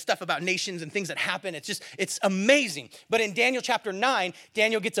 The stuff about nations and things that happen, it's amazing. But in Daniel chapter 9,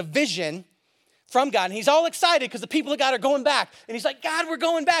 Daniel gets a vision from God, and he's all excited because the people of God are going back. And he's like, God, we're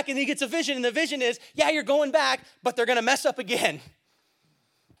going back. And he gets a vision, and the vision is, yeah, you're going back, but they're going to mess up again.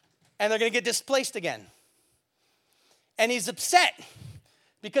 And they're going to get displaced again. And he's upset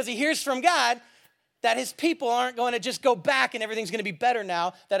because he hears from God that his people aren't going to just go back and everything's going to be better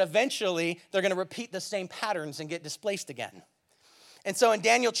now, that eventually they're going to repeat the same patterns and get displaced again. And so in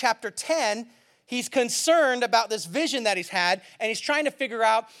Daniel chapter 10, he's concerned about this vision that he's had, and he's trying to figure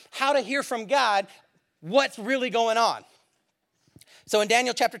out how to hear from God what's really going on. So in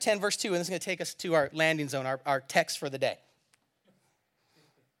Daniel chapter 10, verse 2, and this is going to take us to our landing zone, our text for the day.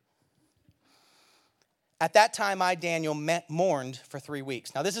 At that time, I, Daniel, mourned for 3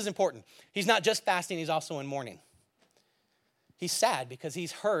 weeks. Now, this is important. He's not just fasting, he's also in mourning. He's sad because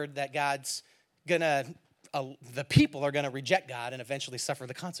he's heard that the people are going to reject God and eventually suffer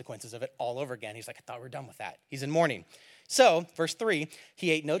the consequences of it all over again. He's like, I thought we were done with that. He's in mourning. So, verse 3, he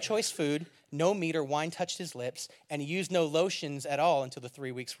ate no choice food, no meat or wine touched his lips, and he used no lotions at all until the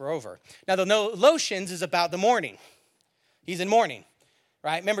 3 weeks were over. Now, the no lotions is about the mourning. He's in mourning,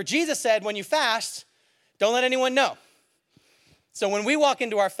 right? Remember, Jesus said, when you fast, don't let anyone know. So when we walk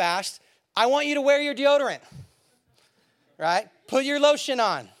into our fast, I want you to wear your deodorant, right? Put your lotion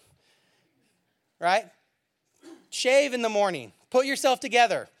on, right? Shave in the morning. Put yourself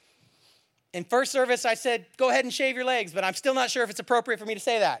together. In first service, I said, go ahead and shave your legs, but I'm still not sure if it's appropriate for me to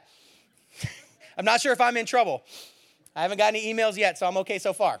say that. I'm not sure if I'm in trouble. I haven't got any emails yet, so I'm okay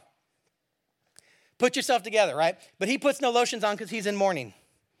so far. Put yourself together, right? But he puts no lotions on because he's in mourning.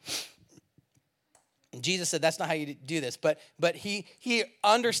 And Jesus said, that's not how you do this. But he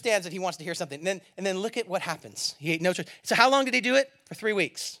understands that he wants to hear something. And then look at what happens. He ate no choice. So how long did he do it? For 3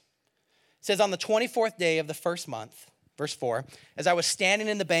 weeks. It says, on the 24th day of the first month, verse 4, as I was standing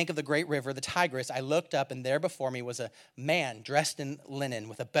in the bank of the great river, the Tigris, I looked up, and there before me was a man dressed in linen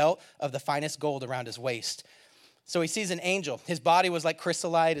with a belt of the finest gold around his waist. So he sees an angel. His body was like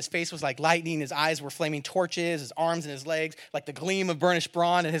chrysolite. His face was like lightning. His eyes were flaming torches. His arms and his legs like the gleam of burnished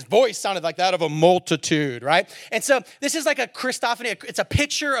bronze. And his voice sounded like that of a multitude, right? And so this is like a Christophany. It's a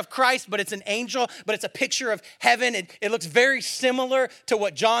picture of Christ, but it's an angel, but it's a picture of heaven. It looks very similar to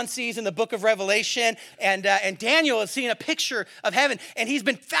what John sees in the book of Revelation. And Daniel is seeing a picture of heaven. And he's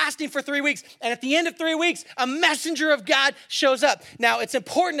been fasting for 3 weeks. And at the end of 3 weeks, a messenger of God shows up. Now, it's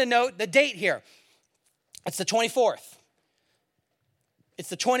important to note the date here. It's the 24th. It's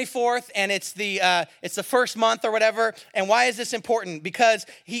the 24th, and it's the first month or whatever. And why is this important? Because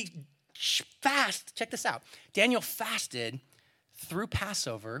he fasted. Check this out. Daniel fasted through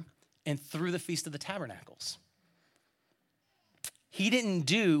Passover and through the Feast of the Tabernacles. He didn't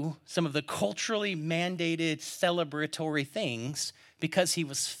do some of the culturally mandated celebratory things because he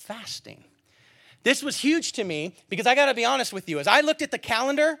was fasting. This was huge to me because I got to be honest with you. As I looked at the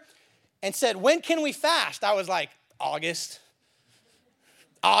calendar and said, when can we fast? I was like, August.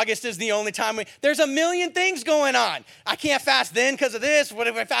 August is the only time there's a million things going on. I can't fast then because of this. What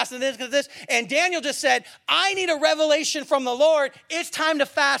if I fast then because of this? And Daniel just said, I need a revelation from the Lord. It's time to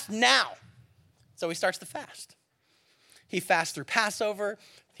fast now. So he starts to fast. He fasts through Passover.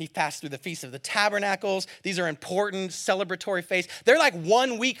 He fasts through the Feast of the Tabernacles. These are important celebratory feasts. They're like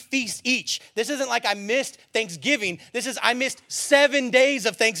 1 week feasts each. This isn't like I missed Thanksgiving. I missed 7 days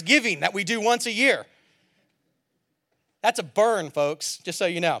of Thanksgiving that we do once a year. That's a burn, folks, just so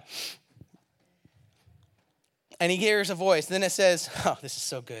you know. And he hears a voice. Then it says, oh, this is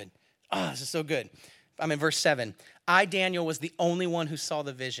so good. Oh, this is so good. I'm in verse 7. I, Daniel, was the only one who saw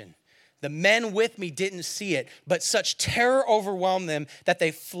the vision. The men with me didn't see it, but such terror overwhelmed them that they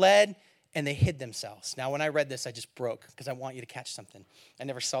fled and they hid themselves. Now, when I read this, I just broke because I want you to catch something. I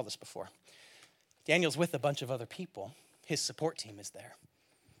never saw this before. Daniel's with a bunch of other people. His support team is there.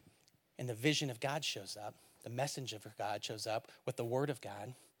 And the vision of God shows up. The messenger of God shows up with the word of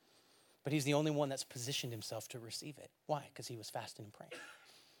God. But he's the only one that's positioned himself to receive it. Why? Because he was fasting and praying.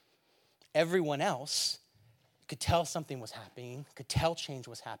 Everyone else could tell something was happening, could tell change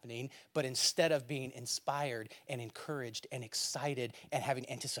was happening, but instead of being inspired and encouraged and excited and having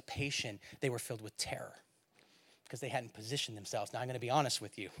anticipation, they were filled with terror because they hadn't positioned themselves. Now, I'm going to be honest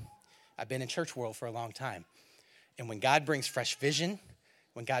with you. I've been in church world for a long time. And when God brings fresh vision,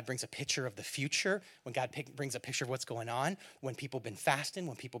 when God brings a picture of the future, when God brings a picture of what's going on, when people have been fasting,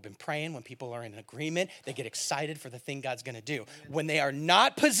 when people have been praying, when people are in agreement, they get excited for the thing God's going to do. When they are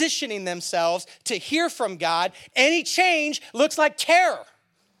not positioning themselves to hear from God, any change looks like terror.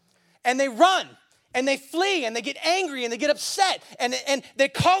 And they run, and they flee, and they get angry, and they get upset, and they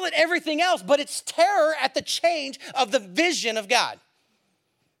call it everything else, but it's terror at the change of the vision of God.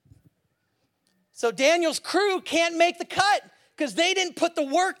 So Daniel's crew can't make the cut. Because they didn't put the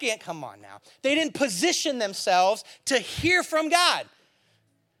work in. Come on now. They didn't position themselves to hear from God.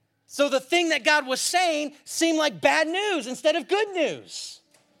 So the thing that God was saying seemed like bad news instead of good news.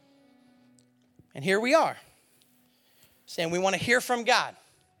 And here we are, saying we want to hear from God.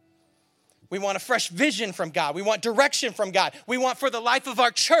 We want a fresh vision from God. We want direction from God. We want for the life of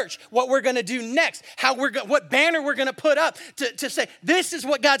our church, what we're going to do next, what banner we're going to put up to say, this is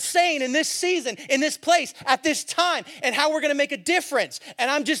what God's saying in this season, in this place, at this time, and how we're going to make a difference. And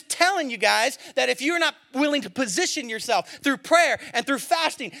I'm just telling you guys that if you're not willing to position yourself through prayer and through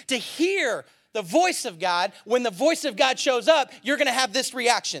fasting to hear the voice of God, when the voice of God shows up, you're going to have this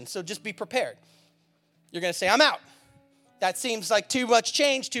reaction. So just be prepared. You're going to say, I'm out. That seems like too much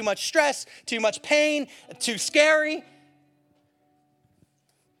change, too much stress, too much pain, too scary.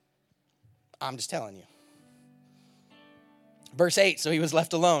 I'm just telling you. Verse 8, so he was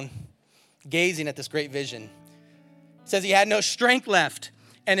left alone, gazing at this great vision. It says he had no strength left,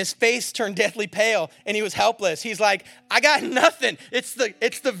 and his face turned deathly pale, and he was helpless. He's like, I got nothing. It's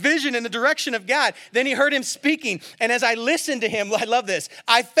the vision and the direction of God. Then he heard him speaking, and as I listened to him, I love this,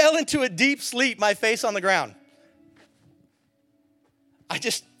 I fell into a deep sleep, my face on the ground.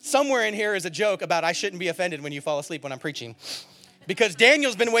 Somewhere in here is a joke about I shouldn't be offended when you fall asleep when I'm preaching. Because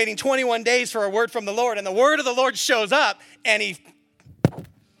Daniel's been waiting 21 days for a word from the Lord, and the word of the Lord shows up, and he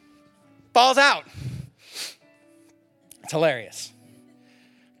falls out. It's hilarious.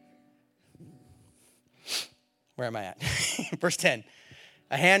 Where am I at? Verse 10.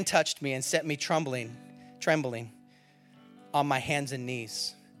 A hand touched me and set me trembling on my hands and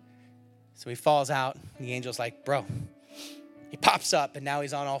knees. So he falls out, and the angel's like, bro. He pops up, and now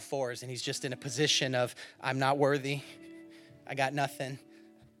he's on all fours, and he's just in a position of, I'm not worthy. I got nothing.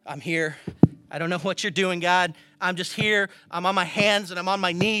 I'm here. I don't know what you're doing, God. I'm just here. I'm on my hands, and I'm on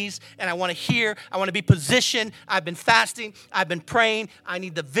my knees, and I want to hear. I want to be positioned. I've been fasting. I've been praying. I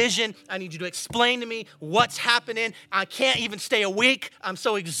need the vision. I need you to explain to me what's happening. I can't even stay awake. I'm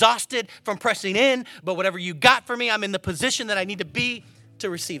so exhausted from pressing in, but whatever you got for me, I'm in the position that I need to be to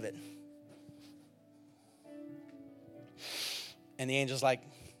receive it. And the angel's like,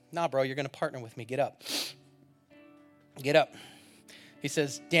 nah, bro, you're going to partner with me. Get up. Get up. He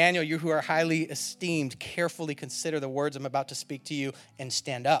says, Daniel, you who are highly esteemed, carefully consider the words I'm about to speak to you and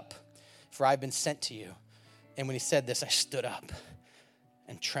stand up, for I've been sent to you. And when he said this, I stood up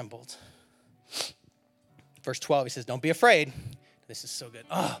and trembled. Verse 12, he says, don't be afraid. This is so good.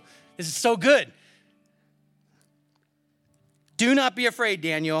 Oh, this is so good. Do not be afraid,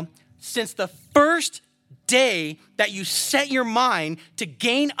 Daniel, since the first day that you set your mind to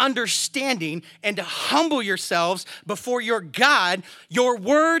gain understanding and to humble yourselves before your God, your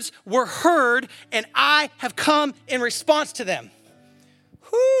words were heard, and I have come in response to them.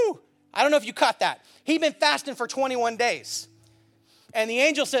 Whew. I don't know if you caught that. He'd been fasting for 21 days. And the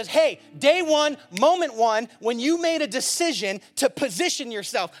angel says, hey, day one, moment one, when you made a decision to position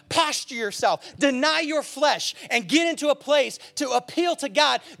yourself, posture yourself, deny your flesh, and get into a place to appeal to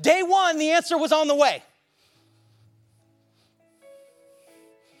God, day one, the answer was on the way.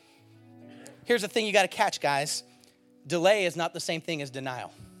 Here's the thing you got to catch, guys. Delay is not the same thing as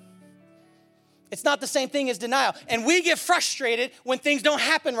denial. It's not the same thing as denial. And we get frustrated when things don't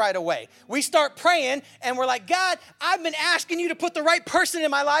happen right away. We start praying and we're like, God, I've been asking you to put the right person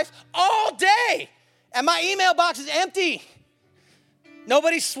in my life all day. And my email box is empty.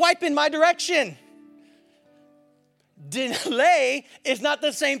 Nobody's swiping my direction. Delay is not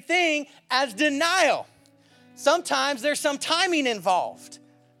the same thing as denial. Sometimes there's some timing involved.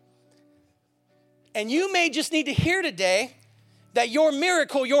 And you may just need to hear today that your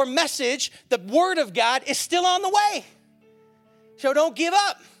miracle, your message, the word of God is still on the way. So don't give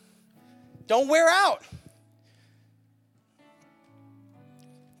up. Don't wear out.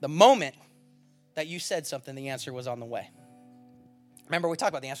 The moment that you said something, the answer was on the way. Remember, we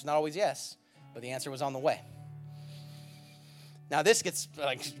talked about the answer, not always yes, but the answer was on the way. Now this gets,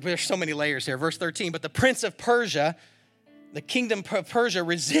 there's so many layers here. Verse 13, but the prince of Persia, the kingdom of Persia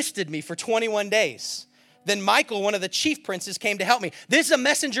resisted me for 21 days. Then Michael, one of the chief princes, came to help me. This is a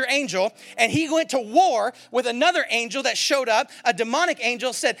messenger angel, and he went to war with another angel that showed up. A demonic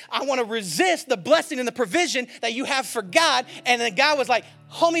angel said, I want to resist the blessing and the provision that you have for God. And the guy was like,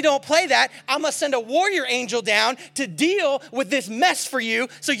 homie, don't play that. I'm going to send a warrior angel down to deal with this mess for you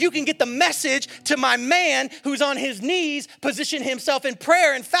so you can get the message to my man who's on his knees, position himself in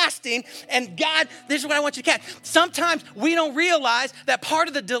prayer and fasting. And God, this is what I want you to catch. Sometimes we don't realize that part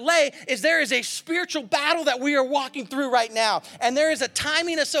of the delay is there is a spiritual battle that we are walking through right now. And there is a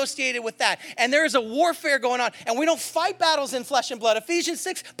timing associated with that. And there is a warfare going on. And we don't fight battles in flesh and blood. Ephesians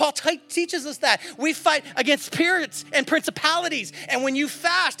 6, Paul teaches us that. We fight against spirits and principalities. And when you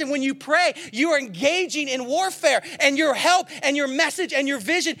fast and when you pray, you are engaging in warfare, and your help and your message and your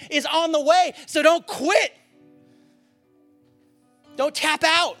vision is on the way. So don't quit. Don't tap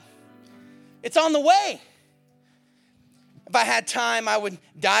out. It's on the way. If I had time, I would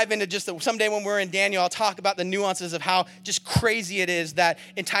dive into someday when we're in Daniel, I'll talk about the nuances of how just crazy it is that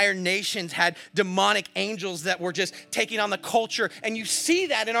entire nations had demonic angels that were just taking on the culture. And you see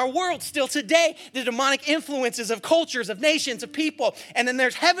that in our world still today, the demonic influences of cultures, of nations, of people. And then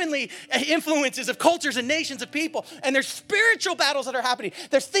there's heavenly influences of cultures and nations of people. And there's spiritual battles that are happening.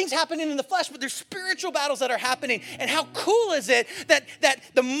 There's things happening in the flesh, but there's spiritual battles that are happening. And how cool is it that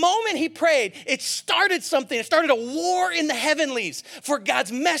the moment he prayed, it started something. It started a war in the heavenlies for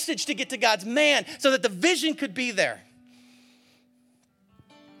God's message to get to God's man so that the vision could be there.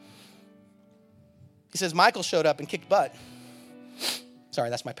 He says, Michael showed up and kicked butt. Sorry,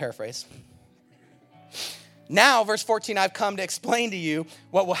 that's my paraphrase. Now, verse 14, I've come to explain to you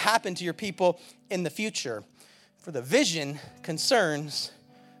what will happen to your people in the future. For the vision concerns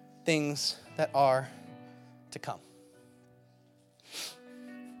things that are to come.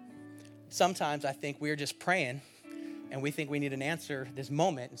 Sometimes I think we're just praying and we think we need an answer this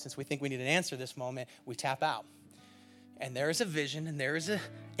moment. And since we think we need an answer this moment, we tap out. And there is a vision and there is an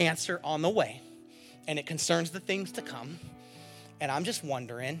answer on the way. And it concerns the things to come. And I'm just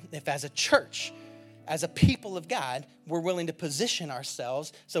wondering if as a church, as a people of God, we're willing to position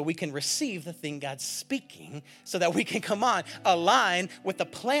ourselves so we can receive the thing God's speaking, so that we can align with the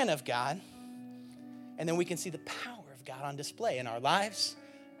plan of God. And then we can see the power of God on display in our lives,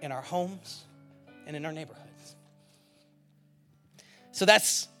 in our homes, and in our neighborhoods. So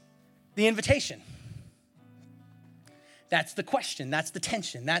that's the invitation. That's the question. That's the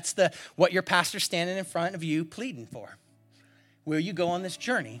tension. That's what your pastor's standing in front of you pleading for. Will you go on this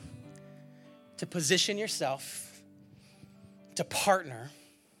journey to position yourself to partner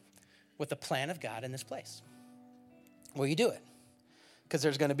with the plan of God in this place? Will you do it? Because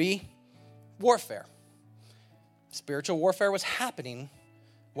there's going to be warfare. Spiritual warfare was happening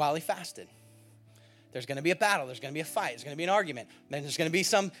while he fasted. There's going to be a battle. There's going to be a fight. There's going to be an argument. Then there's going to be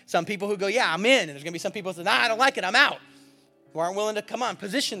some people who go, yeah, I'm in. And there's going to be some people who say, nah, I don't like it. I'm out. Who aren't willing to come on,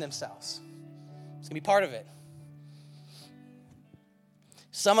 position themselves. It's going to be part of it.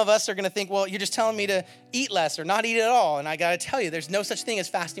 Some of us are going to think, well, you're just telling me to eat less or not eat at all. And I got to tell you, there's no such thing as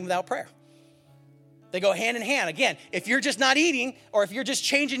fasting without prayer. They go hand in hand. Again, if you're just not eating or if you're just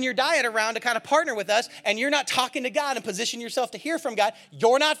changing your diet around to kind of partner with us and you're not talking to God and position yourself to hear from God,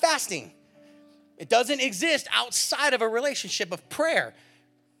 you're not fasting. It doesn't exist outside of a relationship of prayer.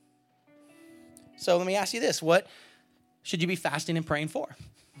 So let me ask you this. What should you be fasting and praying for?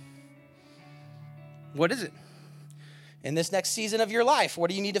 What is it? In this next season of your life, what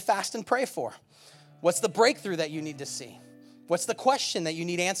do you need to fast and pray for? What's the breakthrough that you need to see? What's the question that you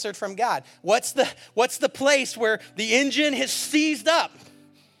need answered from God? What's the place where the engine has seized up?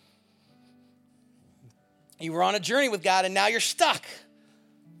 You were on a journey with God and now you're stuck.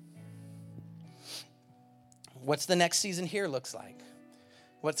 What's the next season here looks like?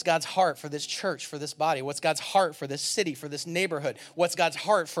 What's God's heart for this church, for this body? What's God's heart for this city, for this neighborhood? What's God's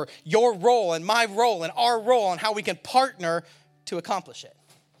heart for your role and my role and our role and how we can partner to accomplish it?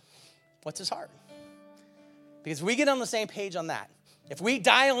 What's his heart? Because if we get on the same page on that, if we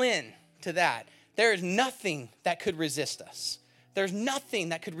dial in to that, there is nothing that could resist us. There's nothing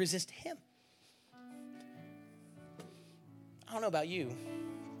that could resist him. I don't know about you,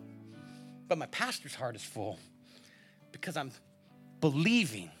 but my pastor's heart is full because I'm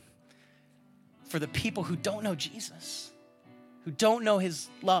believing for the people who don't know Jesus, who don't know his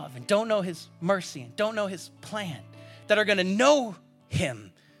love and don't know his mercy and don't know his plan, that are going to know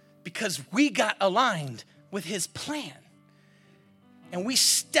him because we got aligned with his plan. And we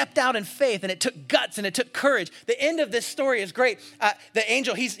stepped out in faith, and it took guts and it took courage. The end of this story is great. The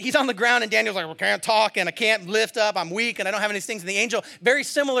angel, he's on the ground, and Daniel's like, I can't talk, and I can't lift up. I'm weak, and I don't have any things. And the angel, very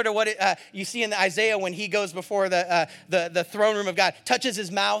similar to what you see in Isaiah when he goes before the throne room of God, touches his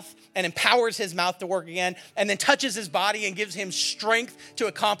mouth and empowers his mouth to work again, and then touches his body and gives him strength to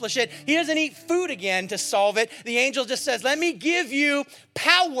accomplish it. He doesn't eat food again to solve it. The angel just says, let me give you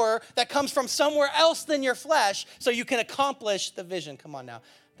power that comes from somewhere else than your flesh so you can accomplish the vision. Come on now,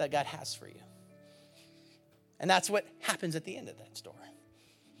 that God has for you. And that's what happens at the end of that story.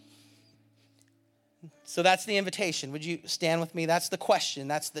 So that's the invitation. Would you stand with me? That's the question.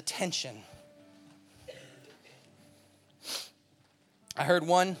 That's the tension. I heard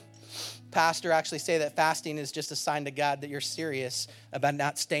one pastor actually say that fasting is just a sign to God that you're serious about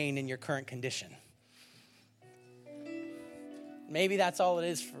not staying in your current condition. Maybe that's all it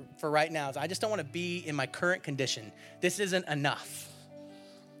is for right now. I just don't want to be in my current condition. This isn't enough.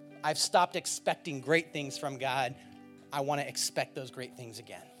 I've stopped expecting great things from God. I want to expect those great things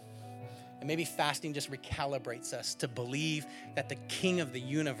again. And maybe fasting just recalibrates us to believe that the King of the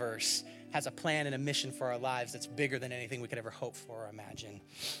universe has a plan and a mission for our lives that's bigger than anything we could ever hope for or imagine.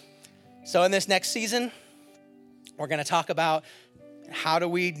 So in this next season, we're going to talk about how do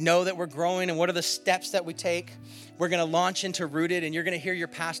we know that we're growing and what are the steps that we take. We're going to launch into Rooted, and you're going to hear your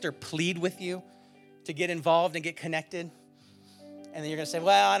pastor plead with you to get involved and get connected. And then you're going to say,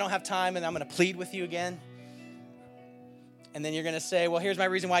 well, I don't have time, and I'm going to plead with you again. And then you're going to say, well, here's my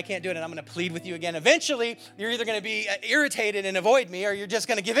reason why I can't do it, and I'm going to plead with you again. Eventually, you're either going to be irritated and avoid me, or you're just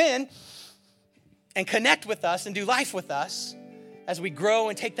going to give in and connect with us and do life with us as we grow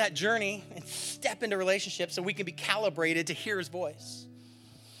and take that journey and step into relationships so we can be calibrated to hear his voice.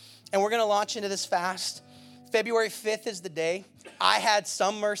 And we're going to launch into this fast. February 5th is the day. I had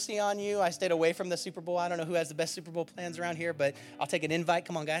some mercy on you. I stayed away from the Super Bowl. I don't know who has the best Super Bowl plans around here, but I'll take an invite.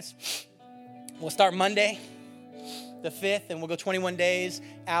 Come on, guys. We'll start Monday, the 5th, and we'll go 21 days.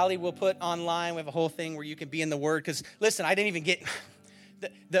 Allie will put online. We have a whole thing where you can be in the Word. Because, listen, I didn't even get...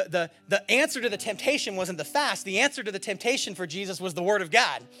 The answer to the temptation wasn't the fast. The answer to the temptation for Jesus was the Word of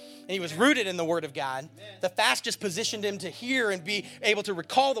God. And he was rooted in the Word of God. The fast just positioned him to hear and be able to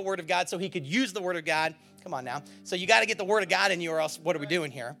recall the Word of God so he could use the Word of God. Come on now. So you got to get the Word of God in you, or else what are we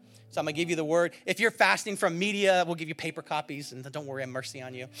doing here? So I'm going to give you the Word. If you're fasting from media, we'll give you paper copies. And don't worry, I have mercy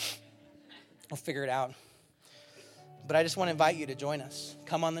on you. We'll figure it out. But I just want to invite you to join us.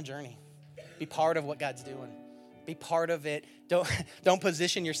 Come on the journey. Be part of what God's doing. Be part of it. Don't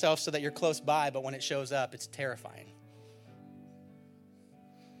position yourself so that you're close by, but when it shows up, it's terrifying.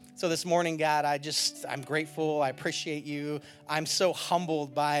 So this morning, God, I'm grateful. I appreciate you. I'm so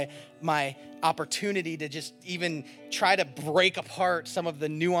humbled by my opportunity to just even try to break apart some of the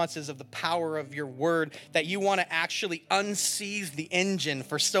nuances of the power of your word, that you want to actually unseize the engine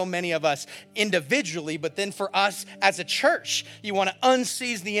for so many of us individually, but then for us as a church, you want to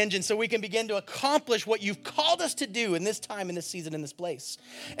unseize the engine so we can begin to accomplish what you've called us to do in this time, in this season, in this place.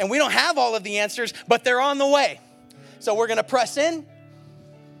 And we don't have all of the answers, but they're on the way. So we're going to press in.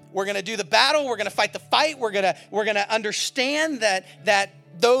 We're going to do the battle. We're going to fight the fight. We're going to understand that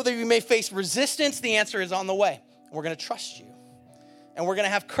though that we may face resistance, the answer is on the way. We're going to trust you. And we're going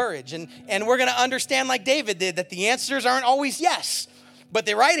to have courage. And we're going to understand, like David did, that the answers aren't always yes. But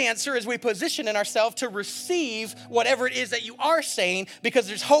the right answer is we position in ourselves to receive whatever it is that you are saying, because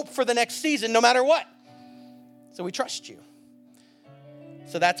there's hope for the next season no matter what. So we trust you.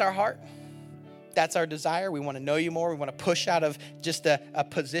 So that's our heart. That's our desire. We want to know you more. We want to push out of just a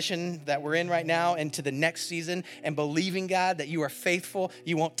position that we're in right now into the next season, and believing, God, that you are faithful.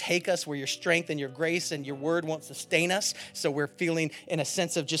 You won't take us where your strength and your grace and your word won't sustain us. So we're feeling in a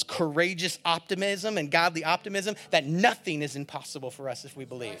sense of just courageous optimism and godly optimism that nothing is impossible for us if we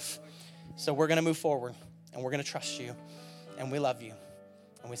believe. So we're going to move forward, and we're going to trust you, and we love you,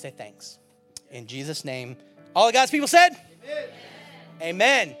 and we say thanks. In Jesus' name, all of God's people said? Amen.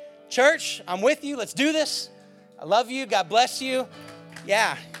 Amen. Church, I'm with you. Let's do this. I love you. God bless you.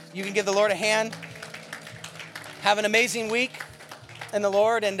 Yeah, you can give the Lord a hand. Have an amazing week in the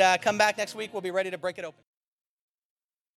Lord, and come back next week. We'll be ready to break it open.